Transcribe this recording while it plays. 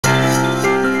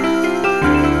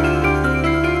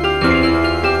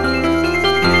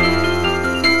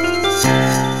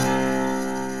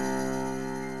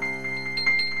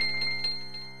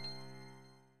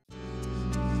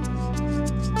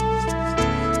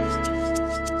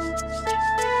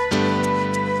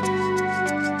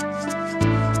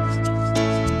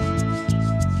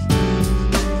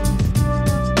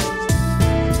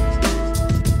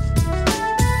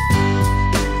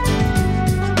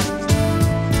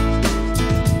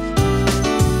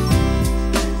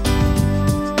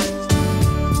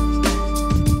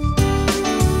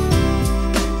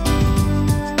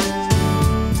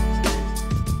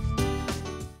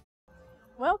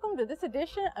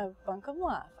edition of Buncombe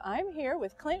Life. I'm here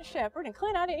with Clint Shepard, and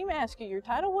Clint, I didn't even ask you your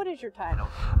title. What is your title?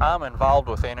 I'm involved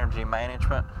with energy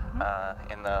management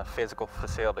in the physical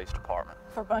facilities department.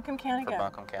 For Buncombe County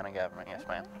Government? For Buncombe County Government, yes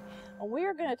ma'am. Well, we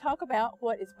are going to talk about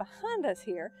what is behind us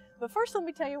here, but first let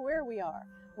me tell you where we are.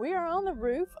 We are on the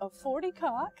roof of 40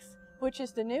 Cox, which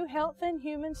is the new Health and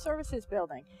Human Services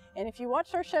building. And if you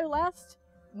watched our show last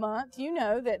month, you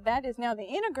know that that is now the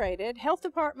integrated Health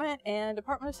Department and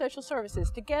Department of Social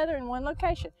Services together in one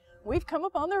location. We've come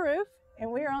up on the roof and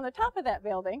we are on the top of that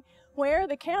building where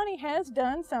the county has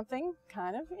done something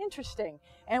kind of interesting.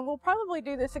 And we'll probably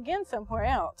do this again somewhere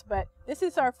else, but this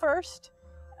is our first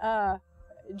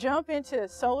jump into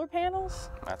solar panels.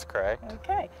 That's correct.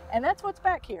 Okay, and that's what's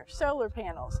back here, solar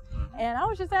panels. And I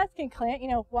was just asking Clint, you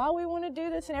know, why we want to do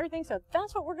this and everything, so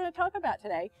that's what we're going to talk about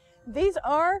today. These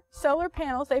are solar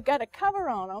panels. They've got a cover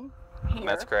on them here.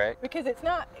 That's correct. Because it's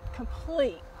not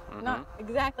complete, not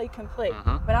exactly complete.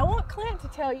 But I want Clint to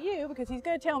tell you, because he's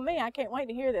going to tell me, I can't wait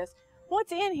to hear this,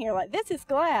 what's in here. Like, this is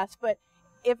glass, but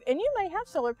and you may have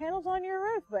solar panels on your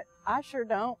roof, but I sure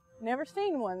don't. Never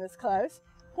seen one this close.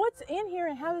 What's in here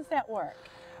and how does that work?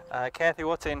 Kathy,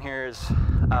 what's in here is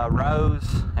rows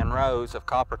and rows of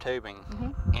copper tubing.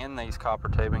 In these copper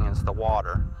tubing is the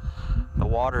water. The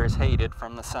water is heated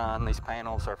from the sun. These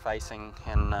panels are facing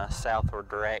in a southward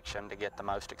direction to get the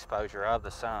most exposure of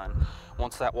the sun.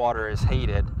 Once that water is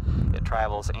heated, it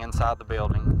travels inside the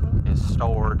building, is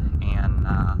stored in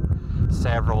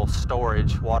several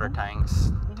storage water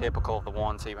tanks, typical of the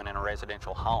ones even in a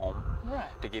residential home,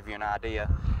 to give you an idea.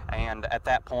 And at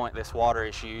that point, this water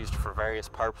is used for various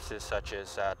purposes, such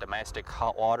as domestic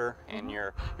hot water in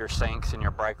your sinks in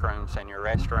your break rooms and your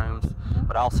restrooms,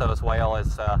 but also as well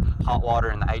as hot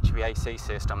water in the HVAC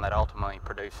system that ultimately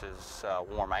produces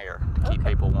warm air to keep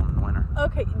people warm in the winter.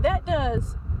 Okay, that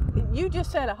does, you just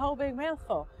said a whole big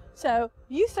mouthful. So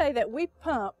you say that we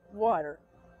pump water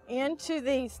into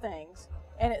these things,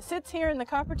 and it sits here in the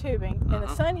copper tubing, and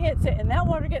the sun hits it, and that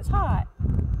water gets hot,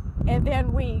 and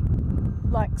then we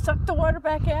like suck the water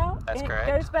back out. That's correct.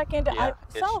 It goes back into. I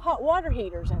saw hot water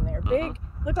heaters in there, big,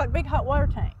 look like big hot water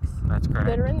tanks. That's correct.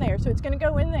 That are in there, so it's going to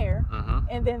go in there,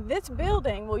 and then this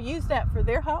building will use that for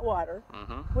their hot water,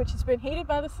 which has been heated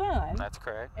by the sun. That's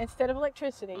correct. Instead of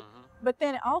electricity, but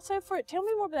then also for tell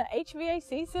me more about the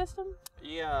HVAC system.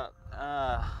 Yeah.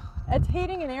 It's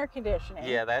heating and air conditioning.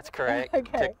 Yeah, that's correct.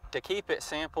 Okay. To keep it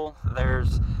simple,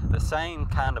 there's the same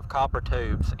kind of copper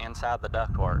tubes inside the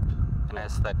ductwork. And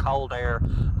as the cold air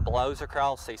blows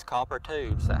across these copper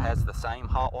tubes that has the same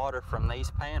hot water from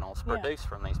these panels, produced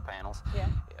from these panels, it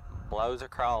blows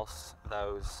across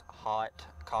those hot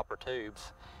copper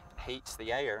tubes, heats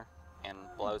the air, and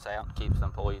blows out and keeps the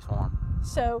employees warm.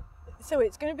 So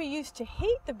it's going to be used to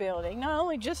heat the building, not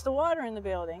only just the water in the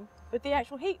building, but the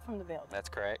actual heat from the building. That's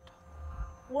correct.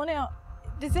 Well, now,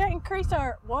 does that increase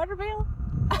our water bill?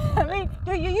 I mean,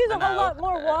 do you use a whole lot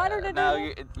more water to do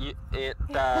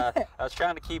that? I was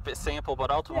trying to keep it simple,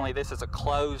 but ultimately this is a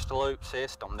closed loop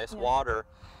system. This water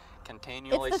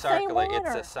continually circulates.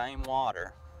 It's the same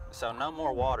water. So no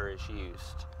more water is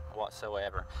used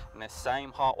whatsoever. And this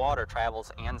same hot water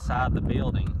travels inside the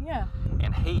building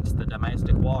and heats the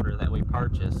domestic water that we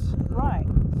purchase. Right.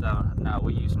 So no,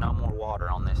 we use no more water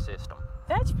on this system.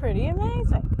 That's pretty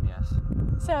amazing. Yes.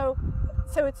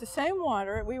 So it's the same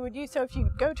water we would use. So if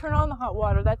you go turn on the hot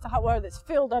water, that's the hot water that's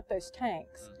filled up those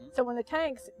tanks. So when the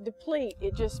tanks deplete,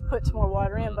 it just puts more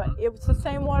water in, but it's the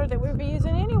same water that we'd be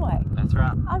using anyway. That's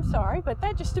right. I'm sorry, but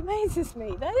that just amazes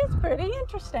me. That is pretty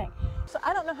interesting. So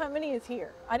I don't know how many is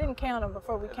here. I didn't count them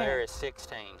before we came. There is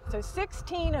 16. So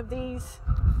 16 of these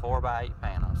 4x8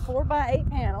 panels. 4x8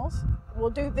 panels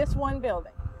will do this one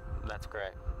building. That's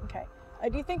correct. Okay.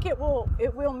 Do you think it will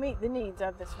meet the needs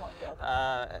of this one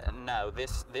building? No,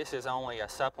 this is only a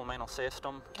supplemental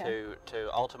system to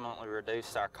ultimately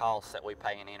reduce our costs that we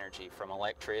pay in energy, from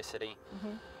electricity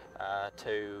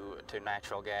to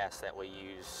natural gas that we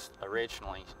use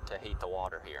originally to heat the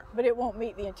water here. But it won't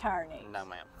meet the entire need? No,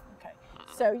 ma'am. Okay.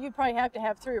 So you'd probably have to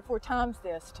have 3 or 4 times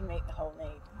this to meet the whole need,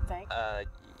 you think?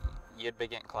 You'd be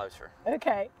getting closer.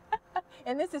 Okay.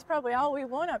 And this is probably all we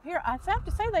want up here. I have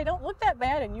to say they don't look that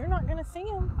bad, and you're not going to see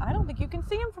them. I don't think you can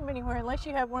see them from anywhere unless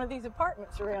you have one of these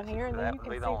apartments around here, and then you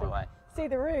can see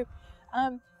the roof.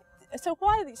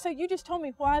 So you just told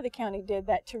me why the county did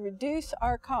that, to reduce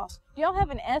our costs. Do y'all have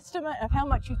an estimate of how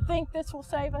much you think this will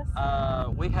save us?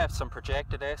 We have some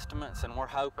projected estimates, and we're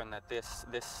hoping that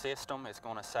this system is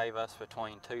going to save us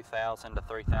between $2,000 to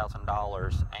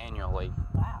 $3,000 annually.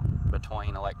 Wow.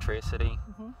 Between electricity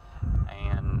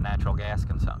and natural gas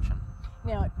consumption.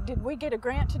 Now, did we get a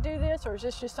grant to do this, or is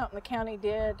this just something the county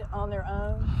did on their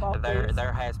own?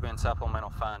 There has been supplemental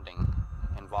funding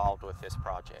involved with this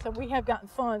project. So we have gotten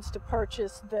funds to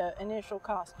purchase the initial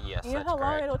cost. Yes, you know that's how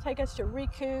long correct. it'll take us to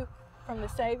recoup from the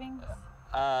savings?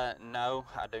 No,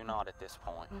 I do not at this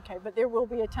point. Okay, but there will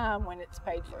be a time when it's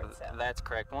paid for itself. That's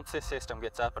correct. Once this system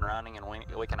gets up and running and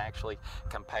we can actually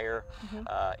compare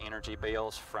energy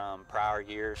bills from prior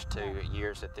years to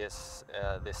years that this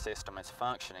system is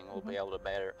functioning, we'll be able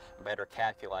to better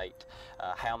calculate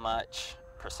how much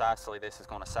precisely this is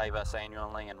going to save us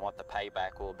annually and what the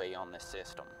payback will be on this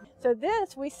system. So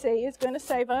this, we see, is going to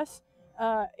save us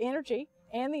energy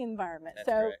and the environment. That's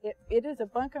so correct. it is a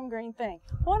Buncombe green thing.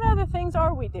 What other things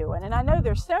are we doing? And I know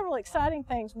there's several exciting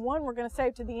things. One we're going to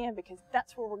save to the end because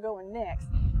that's where we're going next.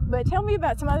 But tell me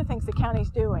about some other things the county's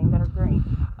doing that are green.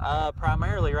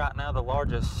 Primarily right now, the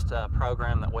largest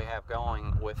program that we have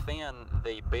going within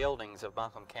the buildings of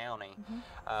Buncombe County,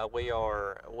 we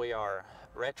are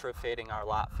retrofitting our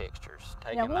light fixtures.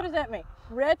 Now, what does that mean?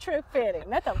 Retrofitting.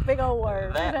 That's a big old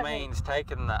word. That means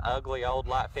taking the ugly old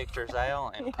light fixtures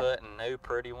out and putting new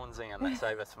pretty ones in that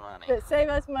save us money. That save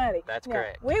us money. That's now,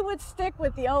 correct. We would stick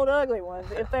with the old ugly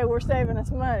ones if they were saving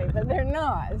us money, but they're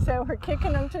not. So we're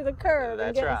kicking them to the curb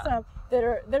and getting some that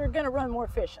are going to run more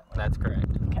efficiently. That's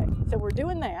correct. Okay, so we're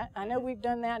doing that. I know we've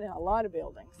done that in a lot of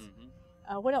buildings.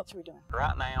 What else are we doing?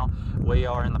 Right now, we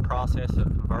are in the process of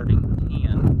converting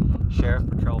 10 sheriff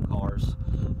patrol cars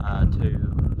to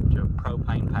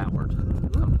propane powered,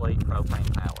 complete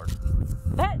propane powered.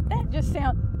 That just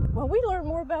sounds, when we learn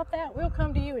more about that, we'll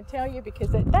come to you and tell you,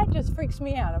 because that just freaks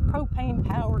me out, a propane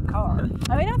powered car.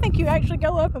 I mean, I think you actually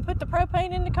go up and put the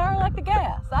propane in the car like the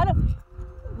gas.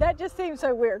 That just seems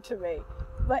so weird to me.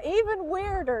 But even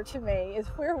weirder to me is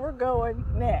where we're going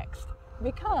next,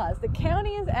 because the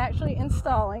county is actually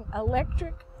installing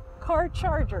electric car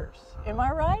chargers. Am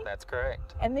I right? That's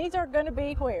correct. And these are going to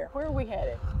be where? Where are we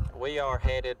headed? We are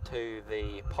headed to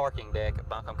the parking deck at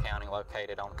Buncombe County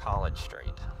located on College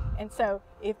Street. And so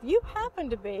if you happen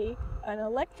to be an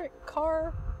electric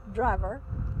car driver,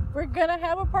 we're going to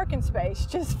have a parking space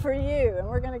just for you, and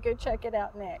we're going to go check it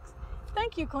out next.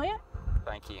 Thank you, Clint.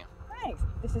 Thank you. Thanks.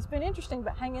 This has been interesting,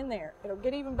 but hang in there. It'll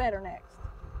get even better next.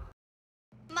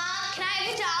 Mom, can I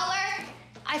have $1?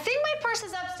 I think my purse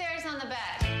is upstairs on the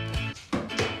bed.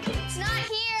 It's not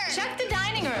here. Check the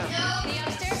dining room. No, the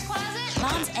upstairs closet.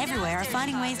 Moms everywhere are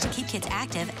finding ways to keep kids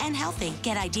active and healthy.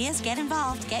 Get ideas, get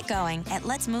involved, get going at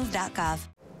letsmove.gov.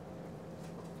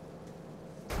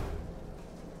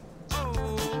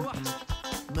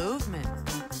 Movement.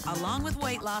 Along with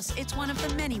weight loss, it's one of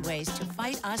the many ways to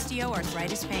fight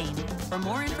osteoarthritis pain. For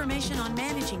more information on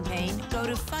managing pain, go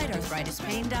to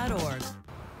fightarthritispain.org.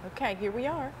 Okay, here we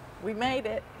are. We made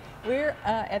it. We're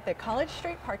at the College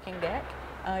Street parking deck.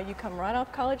 You come right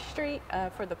off College Street.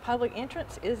 For the public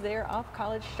entrance is there off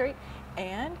College Street.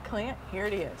 And Clint, here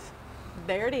it is.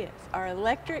 There it is. Our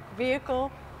electric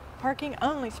vehicle parking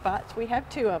only spots. We have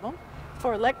 2 of them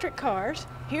for electric cars.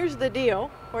 Here's the deal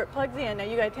where it plugs in. Now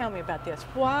you got to tell me about this.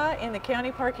 Why in the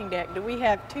county parking deck do we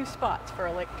have 2 spots for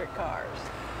electric cars?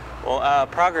 Well,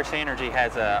 Progress Energy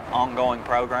has an ongoing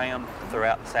program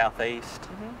throughout the Southeast,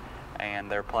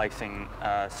 and they're placing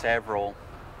several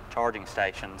charging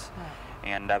stations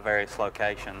in various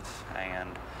locations, and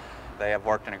they have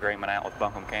worked an agreement out with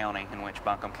Buncombe County in which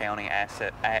Buncombe County acts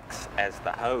as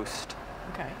the host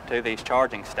to these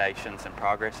charging stations, and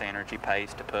Progress Energy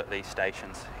pays to put these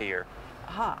stations here.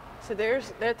 Aha, so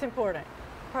that's important.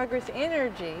 Progress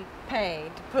Energy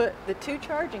paid to put the 2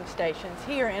 charging stations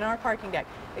here in our parking deck.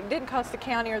 It didn't cost the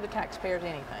county or the taxpayers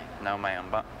anything. No, ma'am.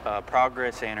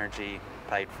 Progress Energy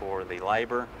paid for the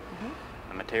labor,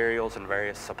 the materials, and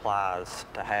various supplies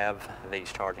to have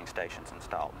these charging stations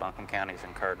installed. Buncombe County's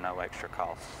incurred no extra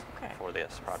costs for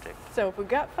this project. So if we've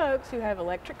got folks who have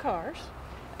electric cars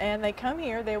and they come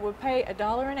here, they would pay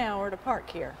 $1 an hour to park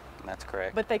here. That's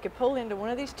correct. But they could pull into one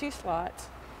of these 2 slots,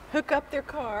 hook up their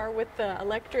car with the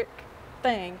electric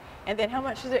thing, and then how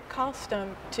much does it cost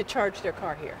them to charge their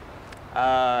car here?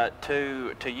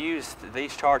 To use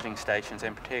these charging stations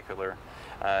in particular,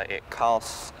 it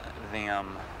costs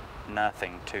them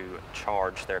nothing to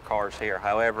charge their cars here.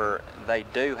 However, they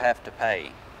do have to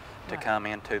pay to come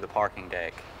into the parking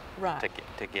deck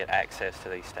to get access to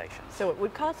these stations. So it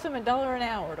would cost them $1 an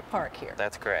hour to park here.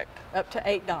 That's correct. Up to $8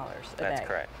 a day. That's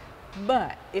correct.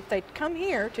 But if they come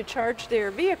here to charge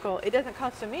their vehicle, it doesn't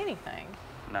cost them anything.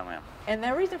 No, ma'am. And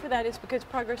the reason for that is because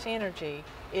Progress Energy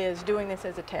is doing this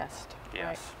as a test. Yes.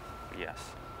 Right? Yes.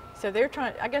 So they're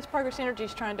trying, I guess Progress Energy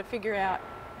is trying to figure out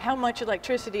how much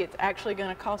electricity it's actually going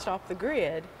to cost off the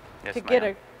grid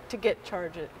to to get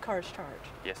cars charged.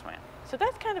 Yes, ma'am. So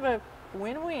that's kind of a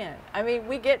win-win. I mean,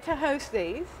 we get to host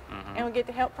these, and we get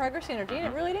to help Progress Energy, and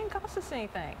it really didn't cost us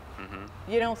anything.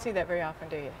 You don't see that very often,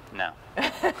 do you? No.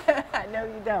 I know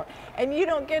you don't. And you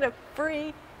don't get a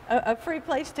free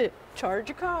place to charge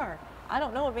your car. I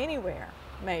don't know of anywhere,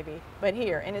 maybe, but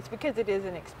here. And it's because it is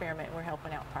an experiment. We're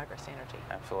helping out Progress Energy.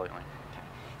 Absolutely. Okay.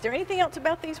 Is there anything else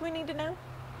about these we need to know?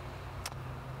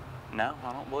 No,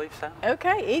 I don't believe so.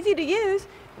 Okay, easy to use.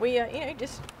 We, you know,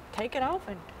 just take it off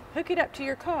and hook it up to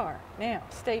your car. Now,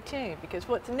 stay tuned, because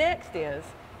what's next is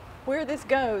where this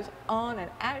goes on an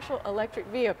actual electric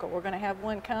vehicle. We're going to have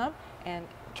one come and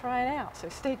try it out, so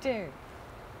stay tuned.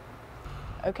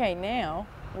 Okay, now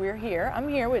we're here. I'm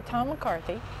here with Tom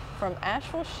McCarthy from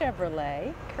Asheville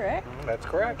Chevrolet, correct? That's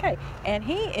correct. Okay, and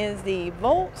he is the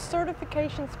Volt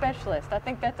Certification Specialist. I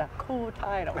think that's a cool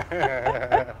title.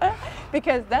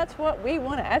 Because that's what we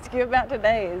want to ask you about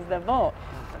today is the Volt.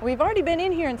 We've already been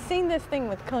in here and seen this thing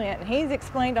with Clint, and he's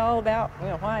explained all about, you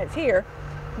know, why it's here,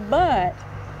 but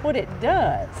what it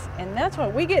does, and that's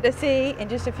what we get to see in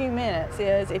just a few minutes,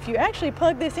 is if you actually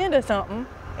plug this into something,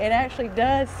 it actually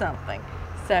does something.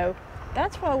 So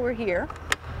that's why we're here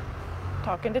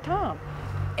talking to Tom.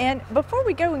 And before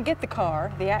we go and get the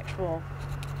car, the actual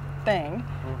thing,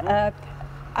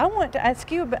 I want to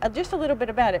ask you about, just a little bit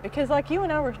about it, because like you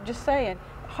and I were just saying,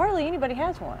 hardly anybody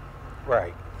has one.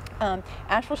 Right.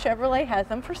 Asheville Chevrolet has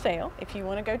them for sale. If you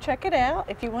want to go check it out,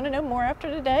 if you want to know more after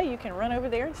today, you can run over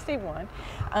there and see one.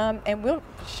 And we'll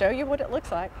show you what it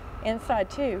looks like inside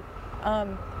too.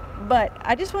 But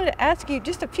I just wanted to ask you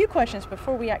just a few questions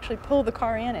before we actually pull the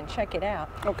car in and check it out.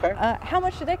 Okay. How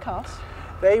much do they cost?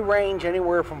 They range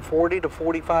anywhere from $40,000 to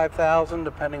 $45,000,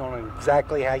 depending on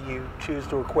exactly how you choose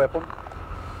to equip them.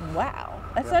 Wow,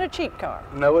 that's not a cheap car.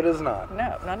 No, it is not.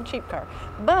 No, not a cheap car.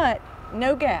 But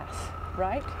no gas,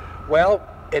 right? Well,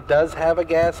 it does have a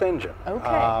gas engine.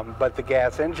 Okay. But the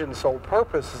gas engine's sole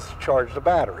purpose is to charge the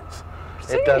batteries.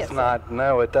 Seriously? It does not,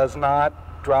 no, it does not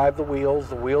drive the wheels.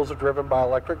 The wheels are driven by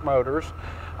electric motors.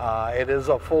 It is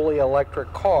a fully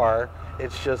electric car.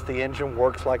 It's just the engine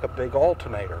works like a big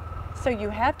alternator. So you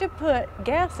have to put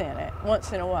gas in it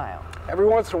once in a while. Every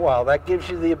once in a while, that gives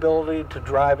you the ability to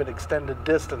drive at extended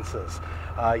distances.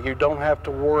 You don't have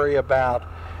to worry about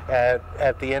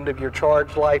at the end of your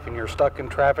charge life and you're stuck in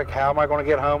traffic, how am I going to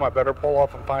get home? I better pull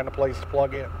off and find a place to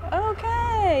plug in.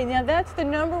 Okay, now that's the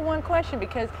 #1 question,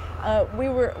 because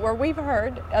we've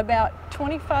heard about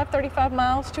 25, 35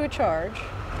 miles to a charge.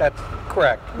 That's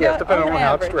correct. Yes, depending on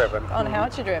how it's driven. On how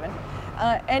it's driven.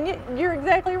 And you're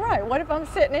exactly right. What if I'm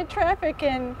sitting in traffic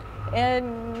and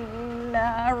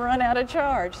I run out of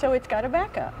charge? So it's got a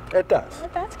backup. It does. Well,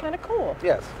 that's kind of cool.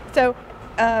 Yes. So,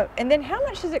 and then how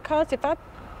much does it cost if I,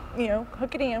 you know,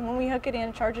 hook it in, when we hook it in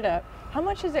and charge it up, how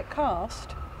much does it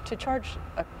cost to charge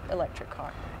an electric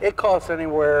car? It costs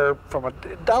anywhere from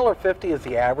 $1.50 is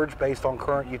the average based on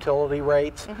current utility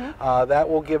rates. That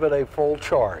will give it a full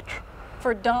charge.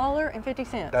 For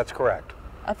 $1.50? That's correct.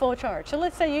 A full charge. So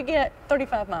let's say you get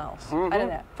 35 miles out of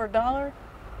that for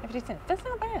 $1.50. That's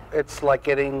not bad. It's like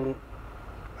getting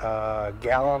a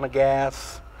gallon of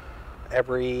gas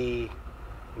every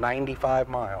 95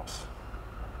 miles.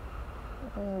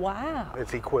 Wow.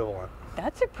 It's equivalent.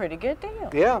 That's a pretty good deal.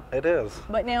 Yeah, it is.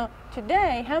 But now,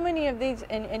 today, how many of these,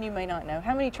 and you may not know,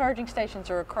 how many charging stations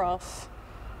are across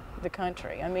the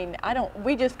country? I mean,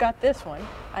 we just got this one.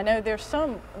 I know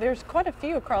there's quite a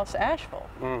few across Asheville.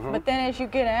 But then as you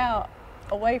get out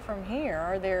away from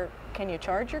here, can you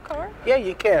charge your car? Yeah,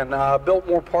 you can.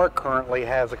 Biltmore Park currently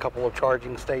has a couple of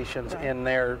charging stations in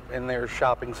their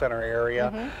shopping center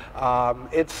area.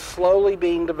 It's slowly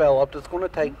being developed. It's going to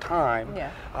take time,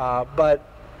 but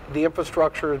the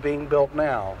infrastructure is being built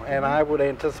now, and I would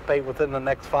anticipate within the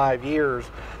next 5 years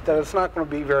that it's not going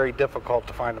to be very difficult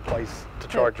to find a place to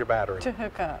charge your battery. To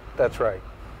hook up. That's right.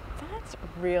 That's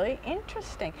really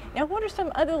interesting. Now, what are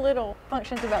some other little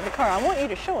functions about the car? I want you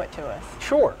to show it to us.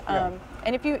 Sure.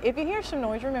 And if you hear some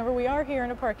noise, remember we are here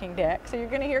in a parking deck, so you're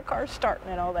going to hear cars starting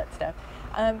and all that stuff.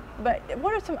 But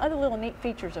what are some other little neat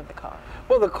features of the car?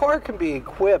 Well, the car can be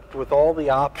equipped with all the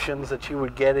options that you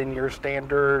would get in your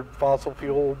standard fossil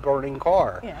fuel burning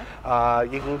car.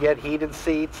 You can get heated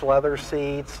seats, leather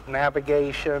seats,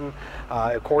 navigation.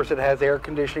 Of course, it has air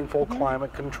conditioning, full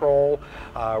climate control,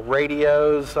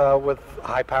 radios with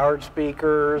high-powered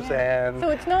speakers, and so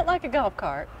it's not like a golf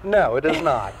cart. No, it is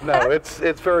not. No, it's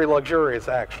very luxurious,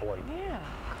 actually. Yeah,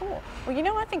 cool. Well, you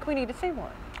know, I think we need to see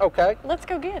one. Okay. Let's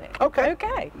go get it. Okay.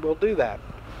 Okay. We'll do that.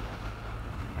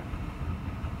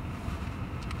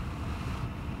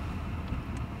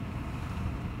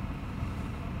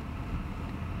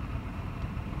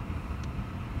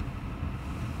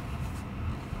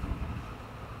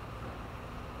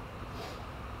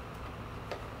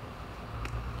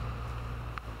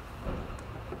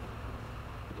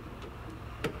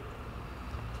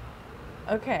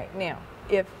 Okay, now,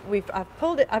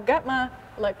 I've got my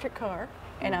electric car,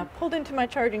 and I've pulled into my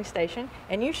charging station,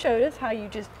 and you showed us how you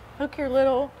just hook your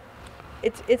little,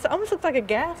 it's almost looks like a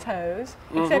gas hose,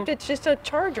 except it's just a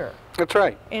charger. That's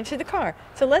right. Into the car.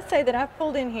 So let's say that I've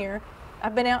pulled in here,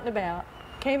 I've been out and about,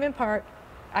 came in parked,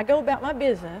 I go about my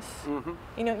business,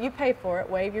 you know, you pay for it,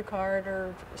 wave your card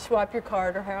or swipe your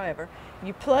card or however,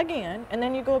 you plug in, and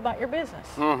then you go about your business,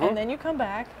 and then you come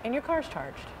back, and your car's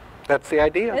charged. That's the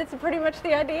idea. That's pretty much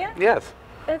the idea? Yes.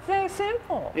 That's very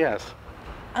simple. Yes.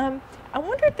 I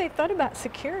wonder if they thought about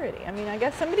security. I mean, I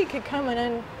guess somebody could come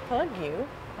and unplug you.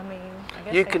 I mean, I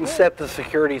guess you they can could. set the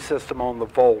security system on the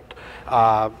Volt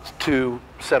to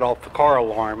set off the car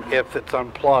alarm if it's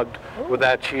unplugged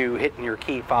without you hitting your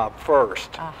key fob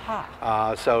first.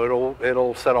 So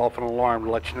it'll set off an alarm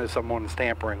to let you know someone's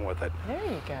tampering with it. There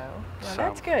you go. Well,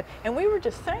 that's good. And we were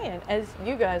just saying, as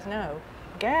you guys know,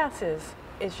 gas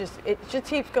it just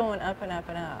keeps going up and up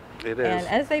and up. It is. And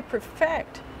as they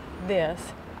perfect this,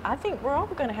 I think we're all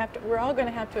going to have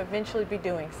to eventually be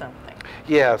doing something.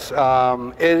 Yes,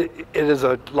 it is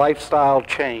a lifestyle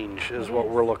change is what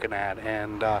we're looking at,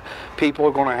 and people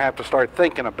are going to have to start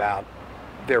thinking about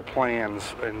their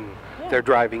plans and their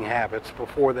driving habits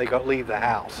before they leave the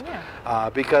house,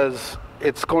 because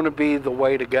it's going to be the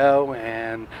way to go,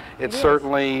 and it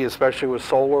certainly, especially with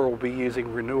solar, will be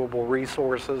using renewable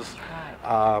resources.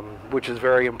 Which is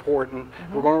very important.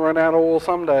 We're going to run out of oil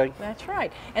someday. That's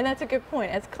right, and that's a good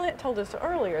point. As Clint told us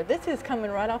earlier, this is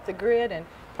coming right off the grid, and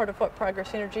part of what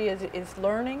Progress Energy is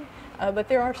learning. But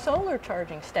there are solar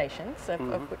charging stations,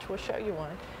 of which we'll show you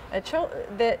one,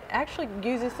 that actually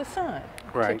uses the sun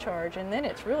to charge, and then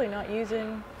it's really not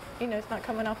using, you know, it's not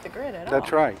coming off the grid at all.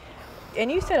 That's right.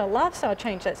 And you said a lifestyle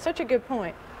change. That's such a good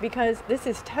point, because this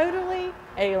is totally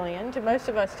alien to most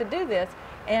of us to do this.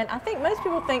 And I think most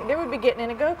people think they would be getting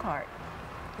in a go-kart.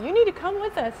 You need to come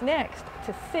with us next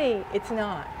to see it's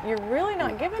not. You're really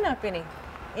not giving up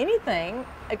anything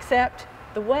except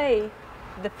the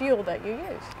fuel that you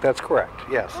use. That's correct,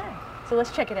 yes. Okay. So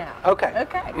let's check it out. Okay.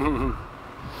 Okay.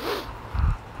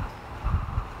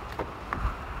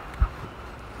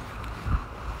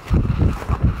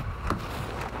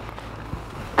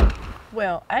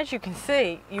 Well, as you can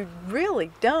see, you really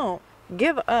don't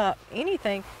give up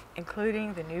anything,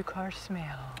 including the new car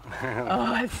smell.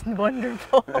 Oh, it's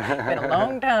wonderful. It's been a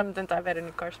long time since I've had a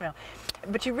new car smell.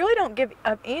 But you really don't give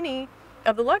up any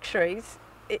of the luxuries.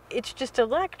 It's just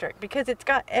electric, because it's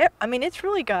got, I mean, it's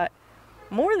really got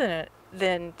more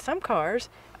than some cars.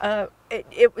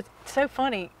 It was so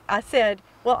funny. I said,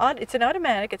 well, it's an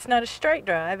automatic, it's not a straight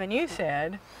drive, and you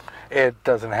said, it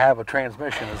doesn't have a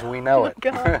transmission as we know it.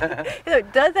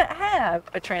 It doesn't have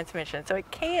a transmission, so it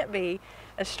can't be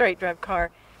a straight drive car.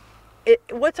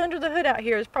 What's under the hood out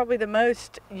here is probably the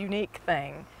most unique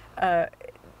thing,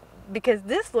 because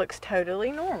this looks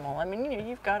totally normal. I mean, you know,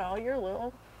 you've got all your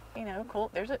little, you know, cool.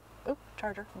 There's a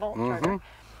charger, Volt charger.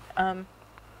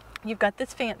 You've got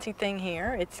this fancy thing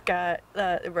here. It's got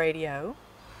the radio,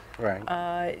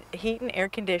 heat and air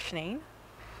conditioning,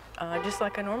 just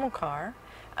like a normal car.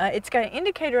 It's got an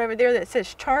indicator over there that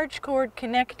says charge cord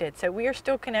connected, so we are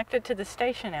still connected to the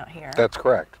station out here. That's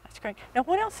correct. That's great. Now,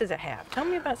 what else does it have? Tell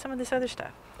me about some of this other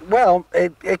stuff. Well,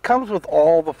 it comes with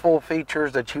all the full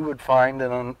features that you would find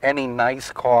in any nice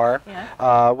car.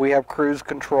 We have cruise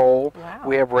control.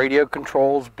 We have radio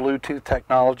controls. Bluetooth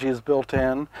technology is built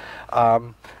in.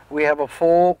 We have a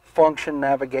full function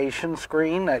navigation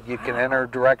screen that you can enter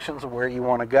directions of where you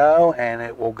want to go, and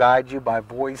it will guide you by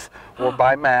voice or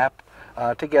by map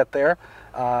to get there.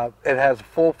 It has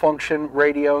full function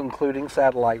radio, including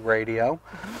satellite radio.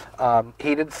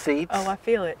 Heated seats. Oh, I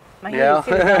feel it. My heated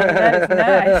seats.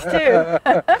 That is nice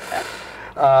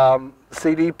too.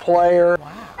 CD player.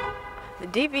 Wow. The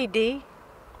DVD.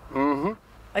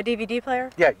 A DVD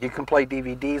player? Yeah, you can play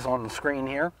DVDs on the screen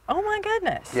here. Oh my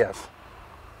goodness. Yes.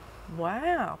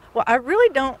 Wow. Well, I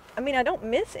really don't, I mean, I don't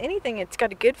miss anything. It's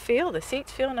got a good feel. The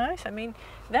seats feel nice. I mean,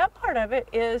 that part of it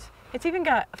is, it's even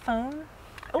got a phone.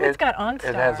 Oh, it's got OnStar.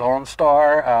 It has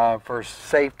OnStar for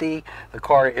safety. The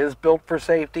car is built for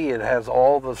safety. It has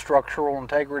all the structural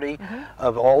integrity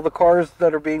of all the cars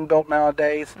that are being built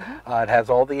nowadays. It has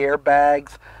all the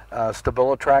airbags,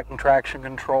 StabiliTrak and traction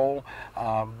control.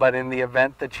 But in the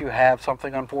event that you have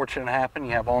something unfortunate happen,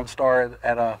 you have OnStar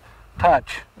at a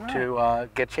touch to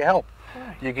get you help.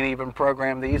 You can even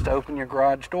program these to open your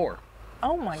garage door.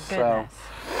 Oh my goodness.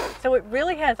 So it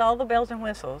really has all the bells and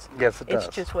whistles. Yes, it does.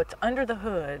 It's just what's under the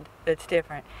hood that's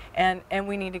different. And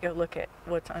we need to go look at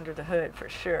what's under the hood for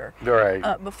sure. Right.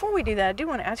 Before we do that, I do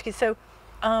want to ask you, so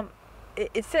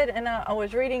it said, and I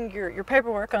was reading your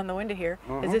paperwork on the window here,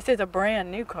 is this is a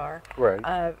brand new car. Right.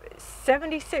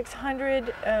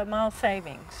 7,600 mile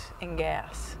savings in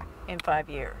gas in 5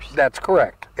 years. That's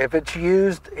correct. If it's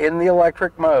used in the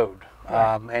electric mode,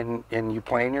 Right. and you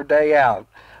plan your day out,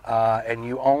 and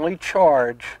you only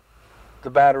charge the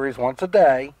batteries once a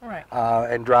day, Right.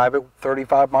 and drive it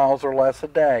 35 miles or less a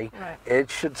day, Right.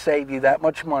 it should save you that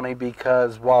much money,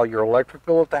 because while your electric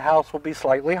bill at the house will be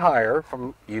slightly higher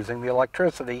from using the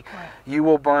electricity, Right. you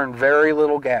will burn very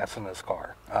little gas in this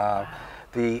car.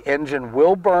 The engine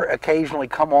will occasionally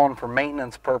come on for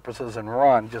maintenance purposes and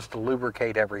run just to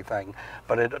lubricate everything,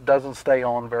 but it doesn't stay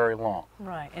on very long.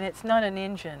 Right, and it's not an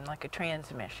engine like a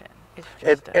transmission. It's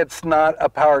just It's not a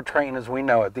powertrain as we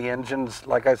know it. The engine's,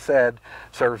 like I said,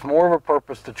 serves more of a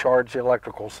purpose to charge the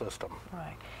electrical system.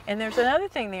 right. And there's another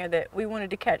thing there that we wanted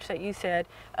to catch that you said,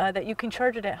 that you can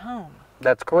charge it at home.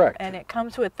 That's correct. And it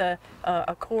comes with a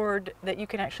cord that you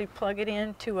can actually plug it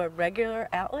into a regular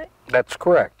outlet? That's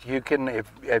correct. You can,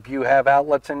 if you have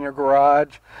outlets in your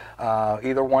garage,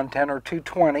 either 110 or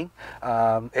 220,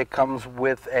 it comes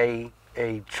with a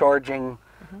charging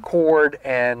cord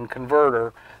and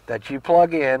converter that you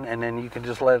plug in, and then you can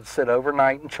just let it sit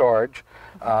overnight and charge.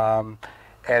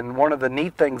 And one of the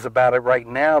neat things about it right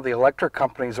now, the electric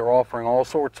companies are offering all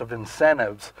sorts of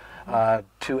incentives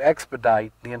to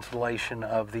expedite the installation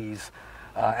of these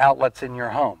outlets in your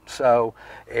home. So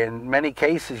in many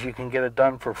cases you can get it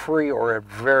done for free or at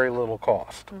very little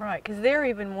cost. Right, because they're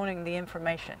even wanting the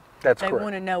information. That's They correct.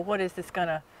 want to know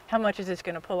how much is this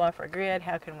going to pull off our grid,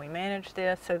 how can we manage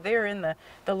this? So they're in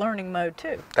the learning mode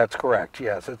too. That's correct,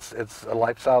 yes. It's a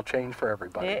lifestyle change for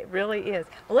everybody. It really is.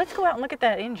 Well, let's go out and look at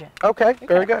that engine. Okay,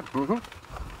 very good.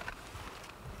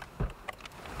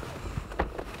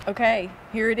 Okay,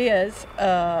 here it is.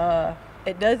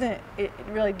 It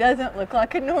really doesn't look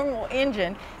like a normal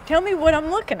engine. Tell me what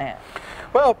I'm looking at.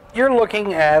 Well, you're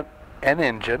looking at an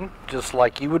engine, just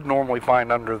like you would normally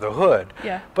find under the hood.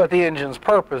 Yeah. But the engine's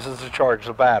purpose is to charge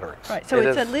the batteries. Right, so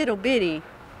it's a little bitty.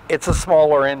 It's a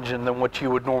smaller engine than what you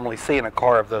would normally see in a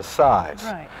car of this size.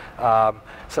 Right.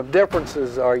 Some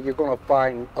differences are you're going to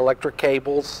find electric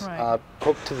cables Right.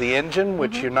 hooked to the engine,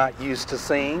 which you're not used to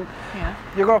seeing. Yeah.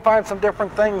 You're going to find some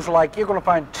different things, like you're going to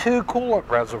find 2 coolant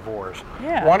reservoirs.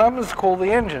 Yeah. One of them is to cool the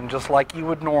engine, just like you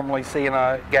would normally see in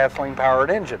a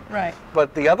gasoline-powered engine. Right.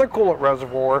 But the other coolant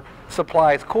reservoir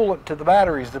supplies coolant to the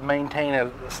batteries to maintain a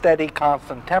steady,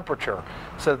 constant temperature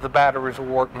so that the batteries will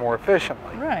work more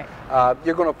efficiently. Right.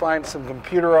 You're going to find some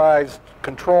computerized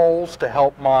controls to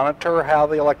help monitor how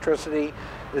the electricity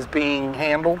is being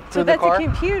handled through the car. So that's a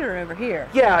computer over here.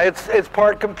 Yeah, it's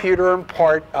part computer and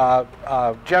part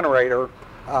generator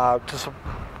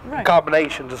Right.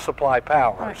 combination to supply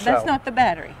power. Right. So That's not the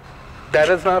battery. that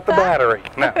is not the battery.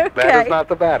 No, that Okay. is not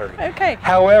the battery. Okay.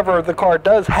 However, the car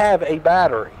does have a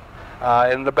battery,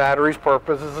 and the battery's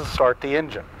purpose is to start the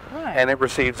engine. Right. And it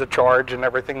receives a charge and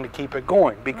everything to keep it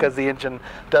going, because the engine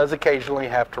does occasionally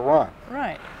have to run.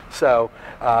 Right. So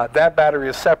that battery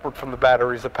is separate from the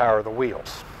batteries that power the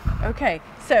wheels. Okay,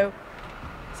 so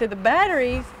the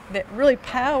batteries that really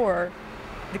power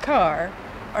the car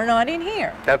are not in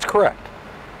here. That's correct.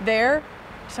 They're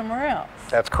somewhere else.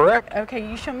 That's correct. Okay,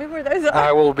 you show me where those are.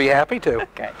 I will be happy to.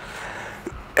 Okay.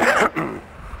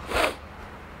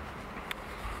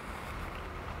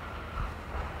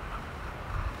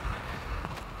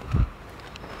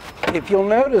 If you'll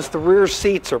notice, the rear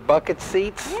seats are bucket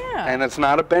seats. Yeah. And it's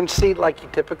not a bench seat like you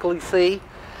typically see.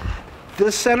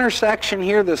 This center section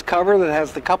here, this cover that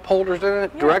has the cup holders in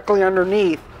it, directly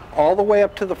underneath, all the way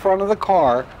up to the front of the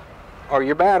car, are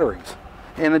your batteries.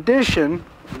 In addition,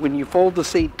 when you fold the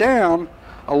seat down,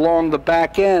 along the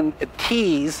back end, it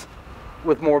tees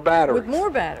with more batteries. With more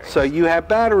batteries. So you have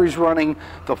batteries running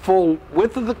the full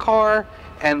width of the car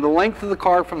and the length of the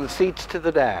car from the seats to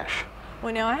the dash.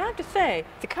 Well, now I have to say,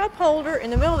 the cup holder in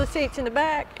the middle of the seats in the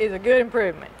back is a good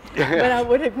improvement. But I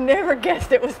would have never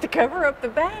guessed it was to cover up the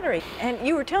battery. And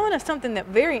you were telling us something that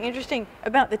very interesting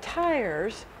about the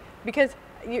tires, because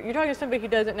you're talking to somebody who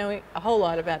doesn't know a whole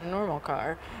lot about a normal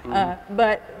car.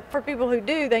 But for people who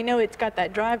do, they know it's got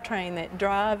that drivetrain that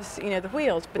drives, the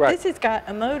wheels. But Right. this has got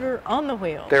a motor on the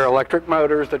wheels. They're electric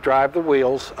motors that drive the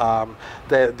wheels.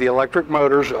 The electric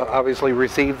motors obviously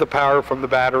receive the power from the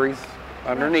batteries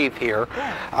underneath here.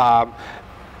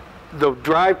 The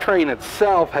drivetrain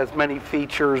itself has many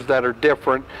features that are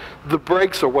different. The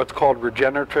brakes are what's called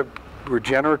regenerative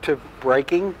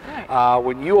braking. Right.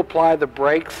 When you apply the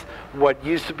brakes, what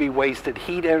used to be wasted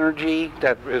heat energy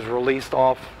that is released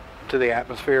off to the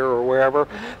atmosphere or wherever.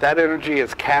 That energy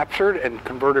is captured and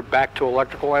converted back to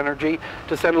electrical energy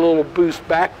to send a little boost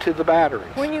back to the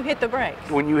batteries. When you hit the brakes.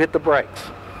 When you hit the brakes.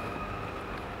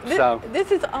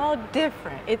 This is all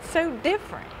different. It's so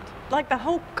different. Like the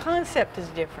whole concept is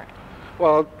different.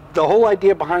 Well, the whole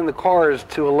idea behind the car is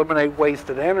to eliminate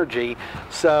wasted energy.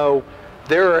 So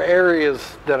there are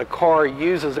areas that a car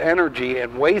uses energy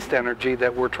and waste energy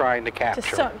that we're trying to capture.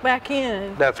 To suck back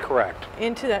in. That's correct.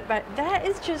 Into that. That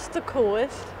is just the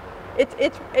coolest.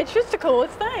 It's just the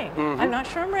coolest thing. I'm not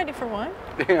sure I'm ready for one,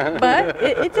 but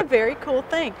it's a very cool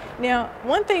thing. Now,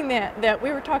 one thing that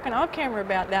we were talking off camera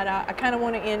about that I kind of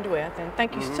want to end with, and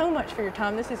thank you so much for your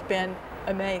time. This has been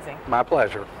amazing. My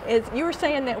pleasure. Is you were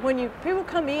saying that when people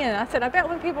come in, I said, I bet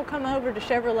when people come over to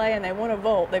Chevrolet and they want a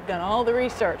Volt, they've done all the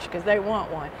research because they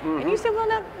want one. And you said, well,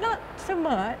 not so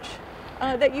much,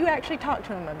 that you actually talk to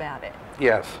them about it.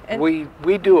 Yes, we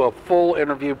do a full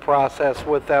interview process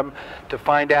with them to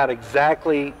find out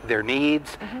exactly their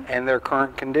needs and their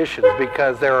current conditions,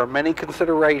 because there are many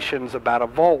considerations about a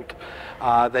Volt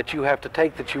that you have to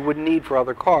take that you wouldn't need for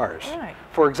other cars. Right.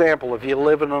 For example, if you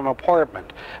live in an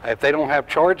apartment, if they don't have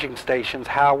charging stations,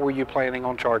 how were you planning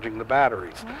on charging the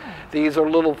batteries? Right. These are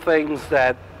little things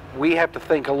that we have to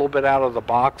think a little bit out of the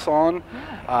box on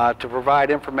to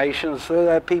provide information so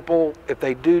that people, if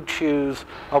they do choose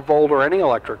a Volt or any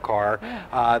electric car,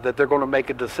 that they're going to make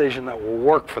a decision that will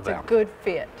work for them. It's a good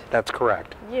fit. That's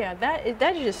correct. Yeah, that is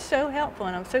just so helpful,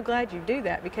 and I'm so glad you do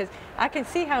that, because I can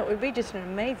see how it would be just an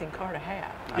amazing car to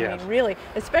have. I mean, really,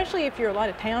 especially if you're a lot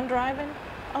of town driving.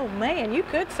 Oh man, you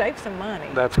could save some money.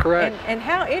 That's correct. And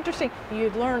how interesting,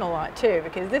 you'd learn a lot too,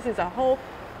 because this is a whole,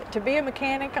 to be a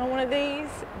mechanic on one of these,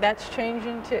 that's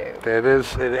changing too. It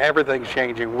is, everything's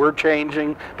changing. We're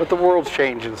changing, but the world's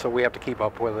changing, so we have to keep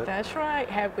up with it. That's right,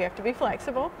 we have to be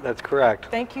flexible. That's correct.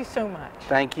 Thank you so much.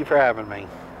 Thank you for having me.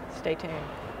 Stay tuned.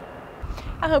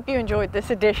 I hope you enjoyed this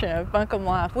edition of Buncombe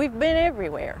Life. We've been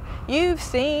everywhere. You've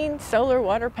seen solar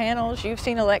water panels, you've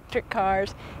seen electric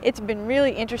cars. It's been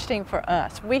really interesting for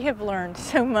us. We have learned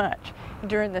so much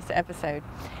during this episode.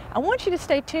 I want you to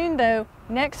stay tuned though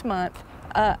next month.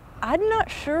 I'm not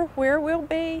sure where we'll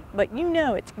be, but you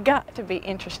know it's got to be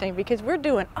interesting because we're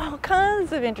doing all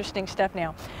kinds of interesting stuff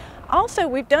now. Also,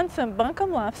 we've done some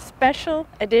Buncombe Life special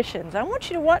editions. I want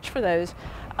you to watch for those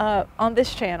on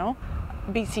this channel,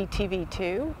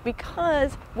 BCTV2,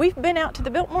 because we've been out to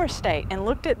the Biltmore Estate and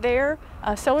looked at their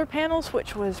solar panels,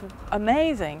 which was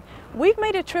amazing. We've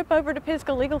made a trip over to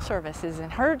Pisgah Legal Services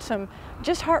and heard some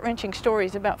just heart-wrenching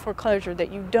stories about foreclosure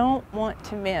that you don't want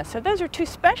to miss. So those are two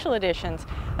special editions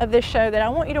of this show that I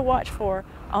want you to watch for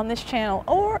on this channel,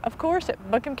 or of course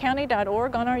at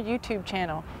buncombecounty.org on our YouTube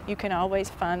channel. You can always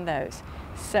find those.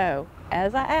 So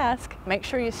as I ask, make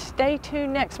sure you stay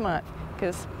tuned next month,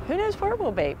 because who knows where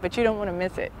we'll be, but you don't want to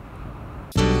miss it.